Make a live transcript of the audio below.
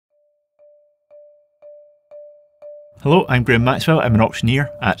Hello, I'm Graeme Maxwell. I'm an auctioneer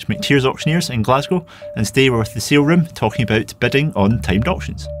at McTear's Auctioneers in Glasgow, and today we're with the sale room talking about bidding on timed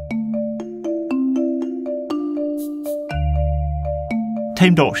auctions.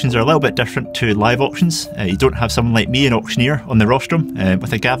 Timed auctions are a little bit different to live auctions. You don't have someone like me, an auctioneer, on the rostrum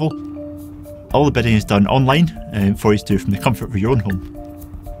with a gavel. All the bidding is done online for you to do from the comfort of your own home.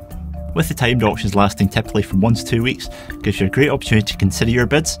 With the timed auctions lasting typically from 1 to 2 weeks, it gives you a great opportunity to consider your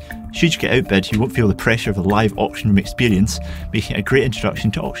bids. Should you get outbid, you won't feel the pressure of the live auction room experience, making it a great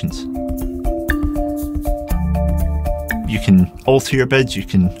introduction to auctions. You can alter your bids, you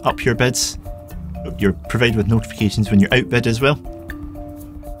can up your bids. You're provided with notifications when you're outbid as well.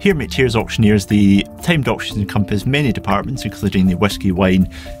 Here at McTear's Auctioneers, the timed auctions encompass many departments, including the whisky, wine,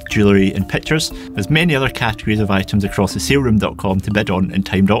 jewellery and pictures. There's many other categories of items across thesaleroom.com to bid on in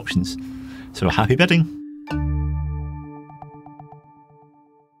timed auctions. So happy bidding!